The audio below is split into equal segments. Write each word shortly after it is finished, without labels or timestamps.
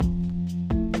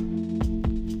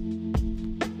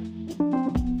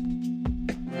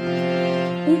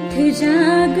उठ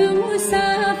जाग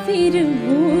मुसाफिर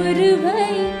भोर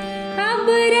भई, अब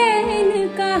रैन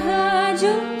कहा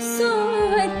जो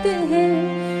सोवत है,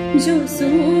 जो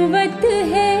सोवत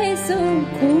है सो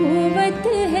खोवत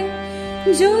है,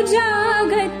 जो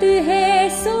जागत है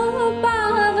सो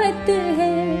पावत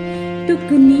है।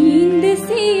 टुक नींद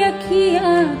से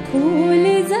अखियाँ खोल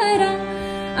जरा,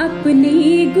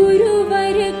 अपने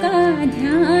गुरुवर का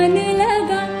ध्यान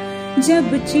लगा।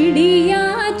 जब चिड़िया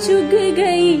चुग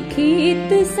गई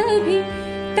खेत सभी,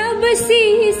 तब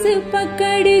शीस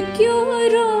पकड़ क्यों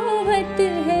रोवत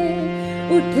है।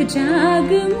 उठ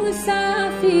जाग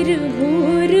मुसाफिर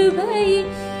भोर भई,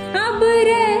 अब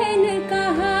रैन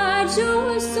कहा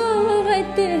जो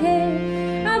सोवत है,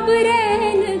 अब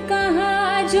रैन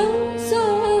कहा जो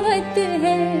सोवत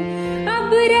है,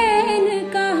 अब रैन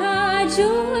कहा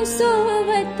जो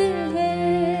सोवत है।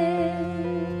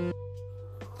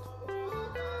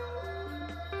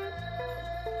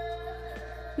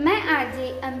 मैं आरजे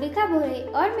अंबिका भोरे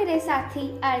और मेरे साथी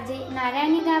आरजे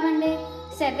नारायणी गावंडे,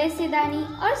 सर्वेश सिदानी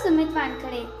और सुमित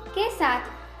वानखड़े के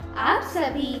साथ आप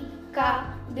सभी का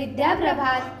विद्या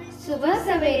प्रभात सुबह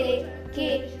सवेरे के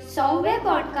 100वें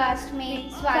पॉडकास्ट में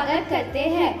स्वागत करते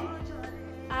हैं।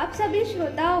 आप सभी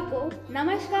श्रोताओं को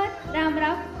नमस्कार, राम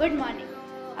राम, गुड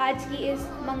मॉर्निंग। आज की इस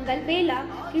मंगल बेला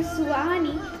की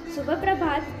सुहानी सुबह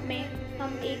प्रभात में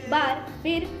हम एक बार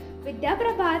फिर विद्या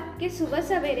प्रभात के सुबह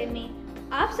सवेरे में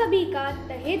आप सभी का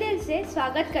तहे दिल से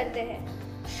स्वागत करते हैं।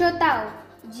 श्रोताओं,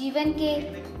 जीवन के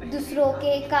दूसरों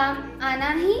के काम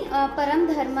आना ही परम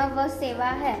धर्म व सेवा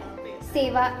है।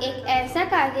 सेवा एक ऐसा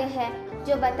कार्य है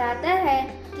जो बताता है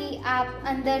कि आप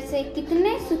अंदर से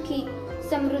कितने सुखी,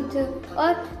 समृद्ध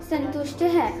और संतुष्ट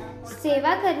हैं।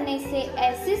 सेवा करने से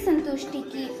ऐसी संतुष्टि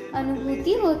की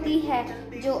अनुभूति होती है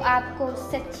जो आपको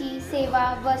सच्ची सेवा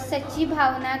व सच्ची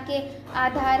भावना के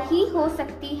आधार ही हो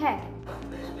सकती है।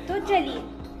 तो चलिए,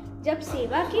 जब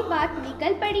सेवा की बात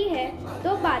निकल पड़ी है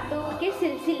तो बातों के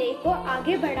सिलसिले को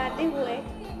आगे बढ़ाते हुए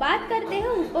बात करते हैं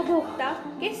उपभोक्ता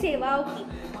के सेवाओं की।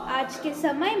 आज के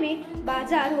समय में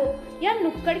बाजार हो या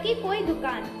नुक्कड़ की कोई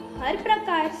दुकान, हर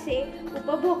प्रकार से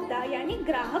उपभोक्ता यानी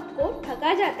ग्राहक को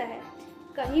ठगा जाता है।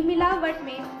 कहीं मिलावट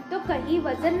में तो कहीं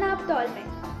वजन नाप तौल में,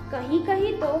 कहीं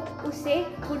कहीं तो उसे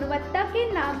गुणवत्ता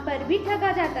के नाम पर भी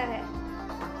ठगा जाता है।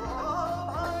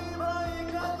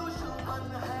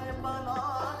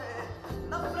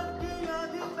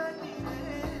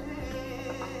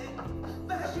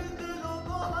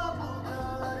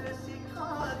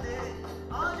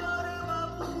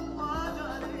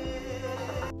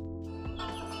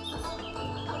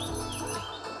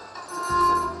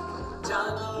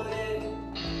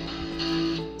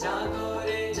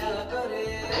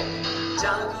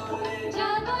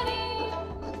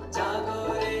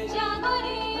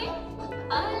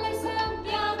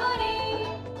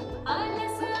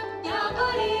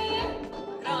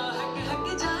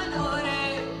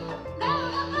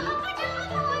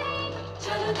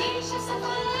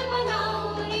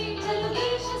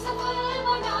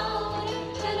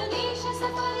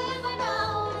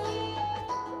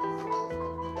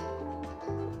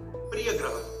 प्रिय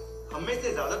ग्राहक, हम में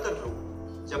से ज्यादातर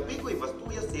लोग जब भी कोई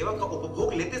वस्तु या सेवा का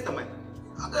उपभोग लेते समय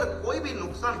अगर कोई भी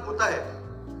नुकसान होता है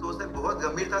तो उसे बहुत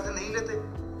गंभीरता से नहीं लेते।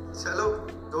 चलो,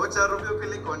 2-4 रुपयों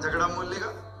के लिए कौन झगड़ा मोल लेगा।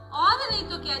 और नहीं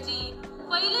तो क्या जी,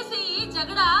 पहले से ये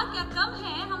झगड़ा क्या कम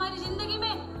है हमारी जिंदगी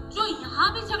में जो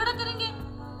यहाँ भी झगड़ा करेंगे।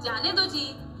 जाने दो जी,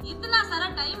 इतना सारा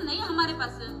टाइम नहीं हमारे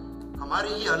पास।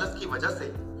 हमारी ही आलस की वजह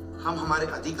से हम हमारे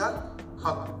अधिकार,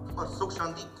 हक और सुख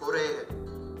शांति खो रहे हैं।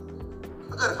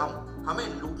 अगर हमें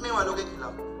लूटने वालों के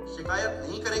खिलाफ शिकायत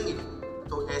नहीं करेंगे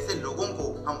तो ऐसे लोगों को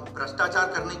हम भ्रष्टाचार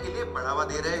करने के लिए बढ़ावा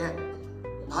दे रहे हैं।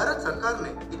 भारत सरकार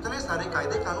ने इतने सारे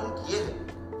कायदे कानून किए हैं,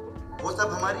 वो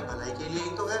सब हमारी भलाई के लिए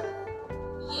ही तो है।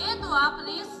 ये तो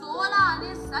आपने 16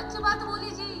 आने सच बात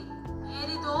बोली जी,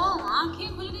 मेरी तो आंखें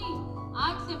खुल गई।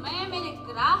 आज से मैं मेरे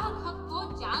ग्राहक हक को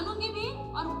जानूंगी भी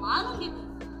और मानूंगी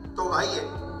भी। तो आइए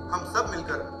हम सब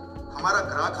मिलकर हमारा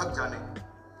ग्राहक हक जाने,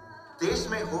 देश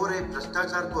में हो रहे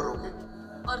भ्रष्टाचार को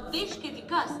रोकें और देश के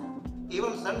विकास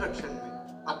एवं संरक्षण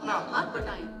में अपना हाथ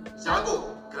बटाएं। जागो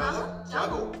ग्राहक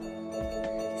जागो।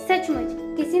 सचमुच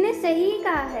किसी ने सही ही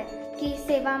कहा है कि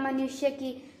सेवा मनुष्य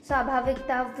की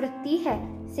स्वाभाविकता वृत्ति है।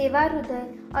 सेवा हृदय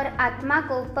और आत्मा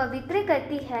को पवित्र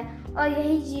करती है और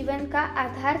यही जीवन का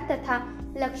आधार तथा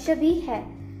लक्ष्य भी है।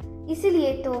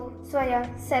 इसलिए तो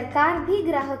स्वयं सरकार भी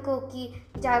ग्राहकों की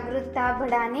जागरूकता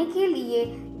बढ़ाने के लिए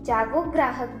जागो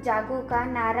ग्राहक जागो का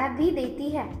नारा भी देती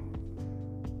है।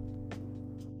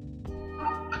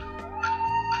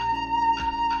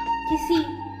 किसी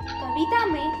कविता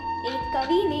में एक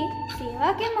कवि ने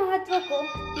सेवा के महत्व को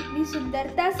इतनी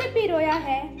सुंदरता से पिरोया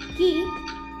है कि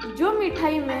जो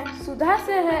मिठाई में सुधा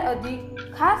से है अधिक,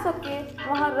 खा सके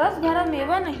वहाँ रस भरा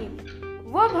मेवा नहीं।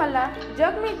 वो भला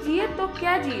जग में जिए तो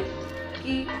क्या जिए,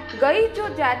 कि गई जो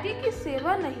जाति की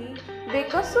सेवा नहीं।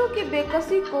 बेकसों की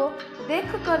बेकसी को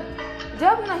देखकर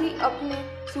जब नहीं अपने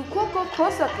सुखों को खो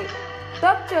सके,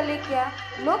 तब चले क्या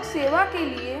लोग सेवा के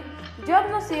लिए, जब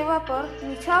न सेवा पर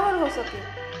निछावर हो सके।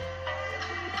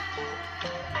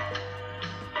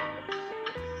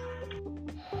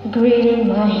 Greed in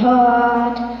my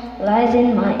heart lies in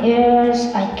my ears.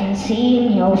 I can see in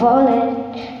your wallet,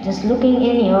 just looking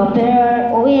in your mirror.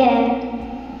 Oh yeah.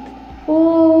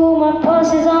 Ooh, my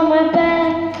pulse is on my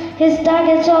back. His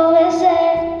target's always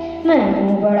set. Man,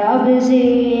 hoo bada busy,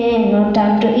 ain't no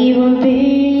time to even be.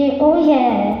 Oh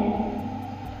yeah.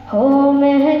 हो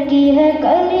महकी है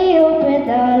कलियों पे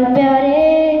दाल प्यारे,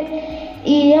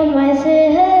 EMI से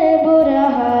है बुरा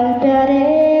हाल प्यारे।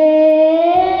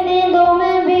 नींदों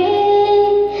में भी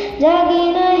जागी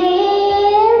नहीं,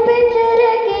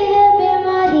 पिंजरे की है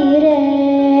बीमारी रे।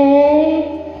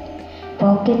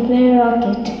 पॉकेट में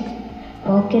रॉकेट,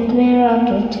 पॉकेट में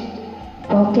रॉकेट,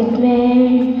 पॉकेट में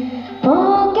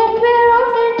रॉकेट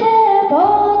है,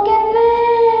 पॉकेट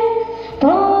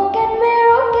में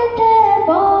रॉकेट है,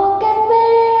 पॉकेट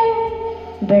में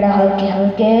बेड़ा हल्के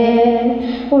हल्के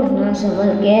उड़ना संभल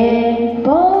के।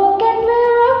 पॉकेट में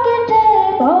रॉकेट है,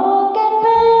 पॉकेट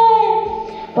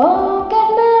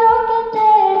में रॉकेट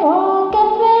है,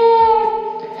 पॉकेट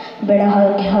में बेड़ा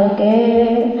हल्के हल्के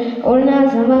उड़ना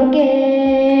संभल के।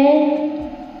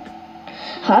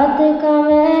 हाथ का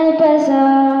मैल पैसा,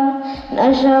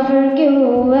 नशा फिर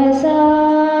क्यों ऐसा।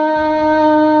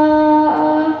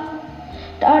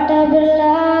 टाटा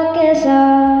बिरला कैसा,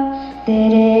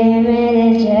 तेरे मेरे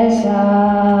जैसा।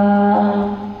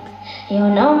 Your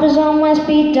numbers on my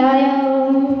speed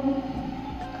dial,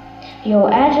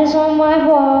 your address on my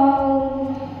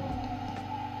wall.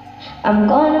 I'm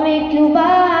gonna make you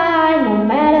buy, no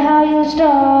matter how you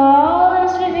stall. I'm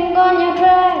slipping on your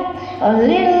track, a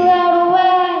little out of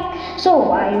whack. So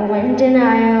why you in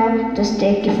denial? Just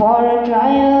take you for a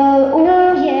trial.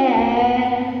 Ooh yeah.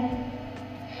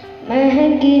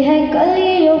 महंगी है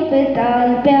कलियों पे दाल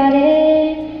प्यारे,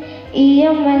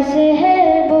 EMI से है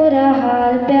बुरा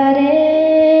हाल प्यारे।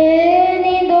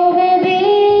 नींदों में भी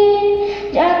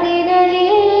जाती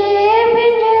नहीं,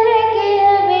 पिंजरे की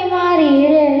है बीमारी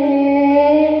रे।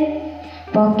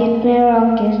 पॉकेट में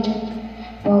रॉकेट,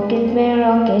 पॉकेट में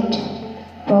रॉकेट,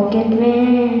 पॉकेट में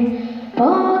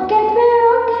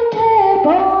रॉकेट है,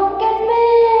 पॉकेट में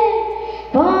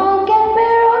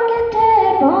रॉकेट है,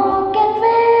 पॉकेट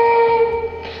में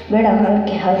बेड़ा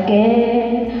हल्के हल्के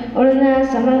उड़ना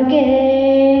संभल के।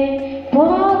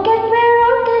 पॉकेट में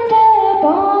रॉकेट है,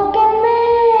 पॉकेट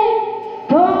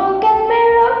में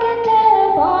रॉकेट है,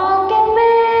 पॉकेट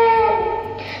में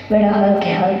बेड़ा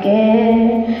हल्के हल्के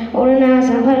उड़ना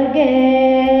संभल के।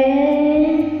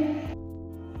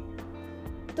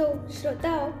 तो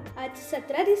श्रोताओं, आज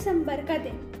 17 दिसंबर का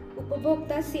दिन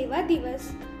उपभोक्ता सेवा दिवस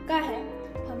का है।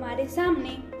 हमारे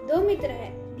सामने दो मित्र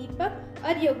हैं, दीपक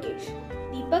और योगेश।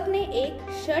 दीपक ने एक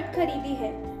शर्ट खरीदी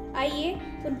है, आइए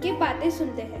उनकी बातें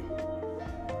सुनते हैं।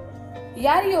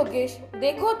 यार योगेश,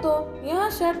 देखो तो यह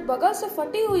शर्ट बगल से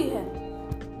फटी हुई है।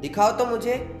 दिखाओ तो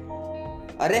मुझे।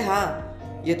 अरे हाँ,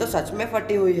 ये तो सच में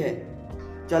फटी हुई है।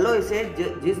 चलो इसे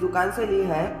जिस दुकान से ली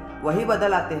है वही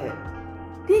बदल आते हैं।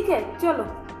 ठीक है, चलो।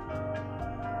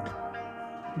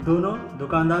 दोनों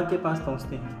दुकानदार के पास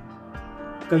पहुंचते हैं।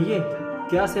 कहिए,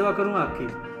 क्या सेवा करूं आपकी?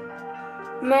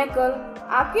 मैं कल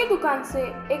आपकी दुकान से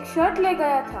एक शर्ट ले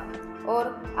गया था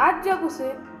और आज जब उसे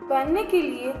पहनने के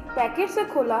लिए पैकेट से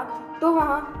खोला तो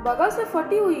वहाँ बगल से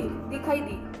फटी हुई दिखाई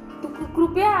दी। तो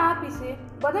कृपया आप इसे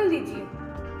बदल दीजिए।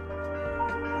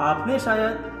 आपने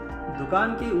शायद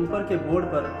दुकान के ऊपर के बोर्ड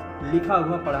पर लिखा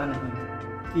हुआ पढ़ा नहीं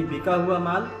कि बिका हुआ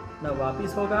माल न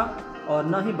वापस होगा और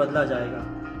न ही बदला जाएगा।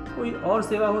 कोई और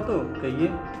सेवा हो तो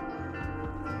कहिए।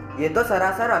 ये तो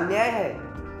सरासर अन्याय है,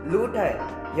 लूट है।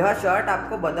 यह शर्ट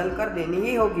आपको बदल कर देनी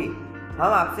ही होगी।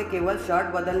 हम आपसे केवल शर्ट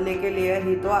बदलने के लिए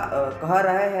ही तो कह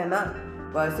रहे हैं ना,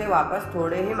 पैसे वापस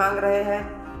थोड़े ही मांग रहे हैं।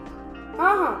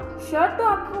 हाँ, शर्ट तो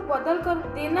आपको बदल कर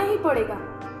देना ही पड़ेगा।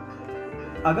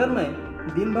 अगर मैं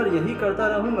दिन भर यही करता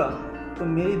रहूँगा तो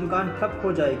मेरी दुकान ठप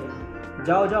हो जाएगी।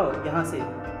 जाओ जाओ यहाँ से,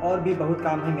 और भी बहुत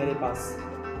काम है मेरे पास।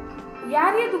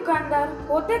 यार, ये दुकानदार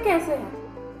होते कैसे हैं?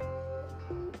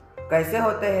 कैसे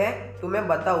होते हैं तुम्हें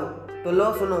बताऊं तो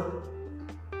लो सुनो।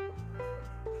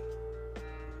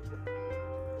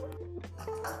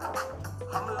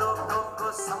 हम लोगों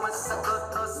को समझ सको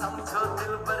तो समझो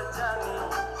दिल भर जानी,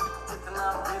 जितना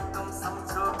भी तुम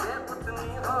समझोगे उतना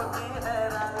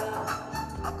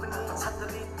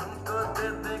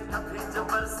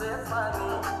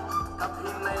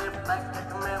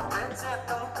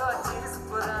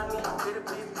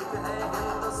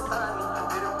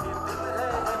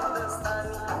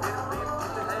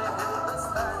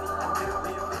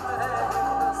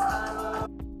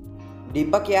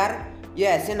दीपक यार, ये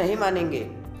ऐसे नहीं मानेंगे।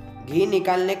 घी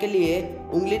निकालने के लिए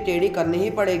उंगली टेढ़ी करनी ही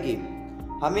पड़ेगी।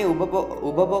 हमें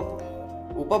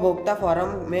उपभोक्ता फोरम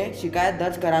में शिकायत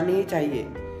दर्ज करानी ही चाहिए।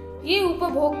 ये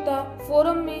उपभोक्ता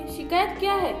फोरम में शिकायत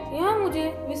क्या है, यह मुझे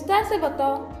विस्तार से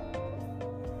बताओ।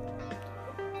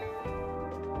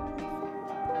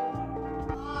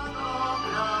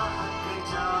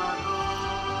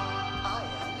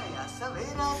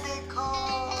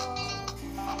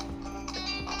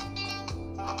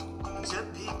 जब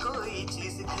भी कोई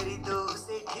चीज खरीदो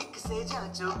उसे ठीक से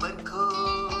जांचो परखो।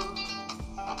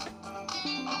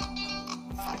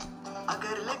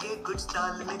 अगर लगे कुछ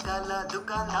ताल में काला,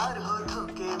 दुकानदार हो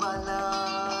धोखे वाला।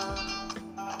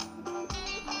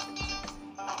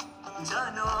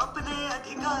 जानो अपने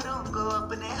अधिकारों को,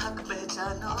 अपने हक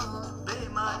पहचानो।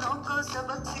 बेईमानों को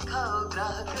सबक सिखाओ,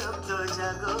 ग्राहक अब तो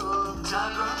जागो।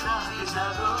 जागो ग्राहक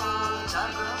जागो,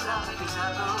 जागो ग्राहक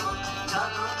जागो,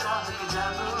 जागो ग्राहक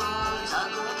जागो,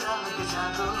 जागो ग्राहक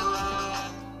जागो,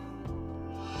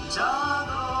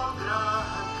 जागो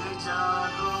ग्राहक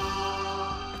जागो।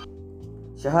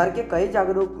 शहर के कई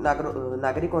जागरूक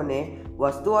नागरिकों ने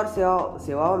वस्तु और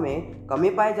सेवाओं में कमी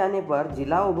पाए जाने पर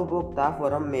जिला उपभोक्ता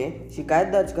फोरम में शिकायत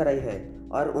दर्ज कराई है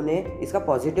और उन्हें इसका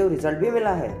पॉजिटिव रिजल्ट भी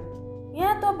मिला है।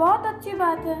 यह तो बहुत अच्छी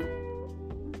बात है।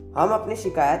 हम अपनी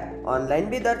शिकायत ऑनलाइन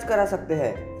भी दर्ज करा सकते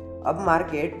हैं। अब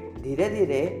मार्केट धीरे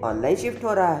धीरे ऑनलाइन शिफ्ट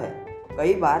हो रहा है।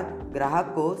 कई बार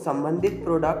ग्राहक को संबंधित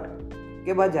प्रोडक्ट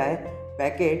के बजाय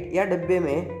पैकेट या डिब्बे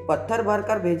में पत्थर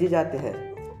भरकर भेजे जाते हैं।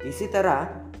 इसी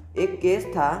तरह एक केस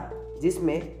था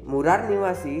जिसमें मुरार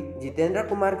निवासी जितेंद्र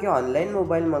कुमार के ऑनलाइन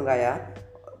मोबाइल मंगाया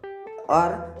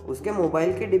और उसके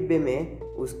मोबाइल के डिब्बे में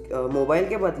उस मोबाइल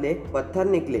के बदले पत्थर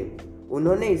निकले।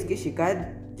 उन्होंने इसकी शिकायत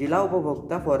जिला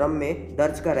उपभोक्ता फोरम में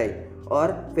दर्ज कराई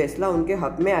और फैसला उनके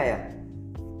हक में आया।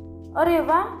 अरे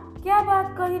वाह, क्या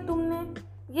बात कही तुमने।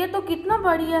 ये तो कितना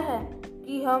बढ़िया है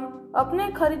कि हम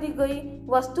अपने खरीदी गई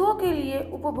वस्तुओं के लिए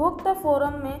उपभोक्ता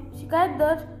फोरम में शिकायत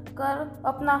दर्ज कर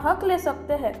अपना हक ले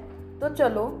सकते हैं। तो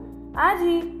चलो आज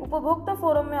ही उपभोक्ता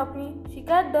फोरम में अपनी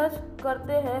शिकायत दर्ज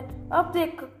करते हैं। अब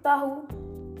देखता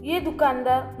हूँ ये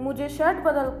दुकानदार मुझे शर्ट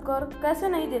बदल कर कैसे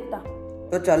नहीं देता।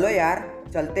 तो चलो यार,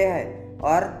 चलते हैं।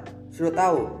 और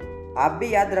श्रोताओं, आप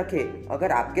भी याद रखें,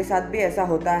 अगर आपके साथ भी ऐसा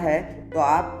होता है तो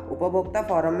आप उपभोक्ता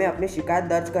फोरम में अपनी शिकायत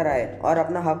दर्ज कराएं और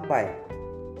अपना हक पाएं।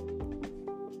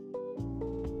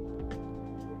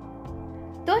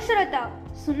 तो श्रोताओ,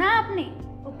 सुना आपने,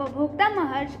 उपभोक्ता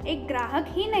महज एक ग्राहक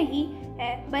ही नहीं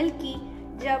है, बल्कि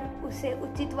जब उसे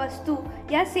उचित वस्तु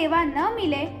या सेवा न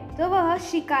मिले तो वह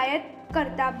शिकायत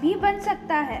कर्ता भी बन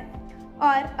सकता है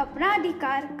और अपना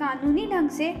अधिकार कानूनी ढंग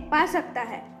से पा सकता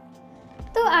है।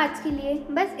 तो आज के लिए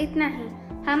बस इतना ही।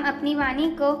 हम अपनी वाणी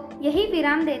को यही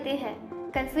विराम देते हैं।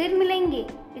 कल फिर मिलेंगे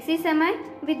इसी समय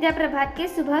विद्या प्रभात के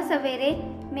सुबह सवेरे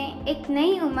में एक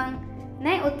नई उमंग,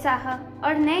 नए उत्साह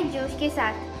और नए जोश के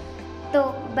साथ। तो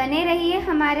बने रहिए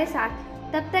हमारे साथ।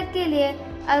 तब तक के लिए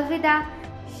अलविदा,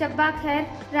 शब्बा खैर,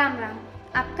 राम राम।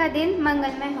 आपका दिन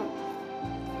मंगलमय हो।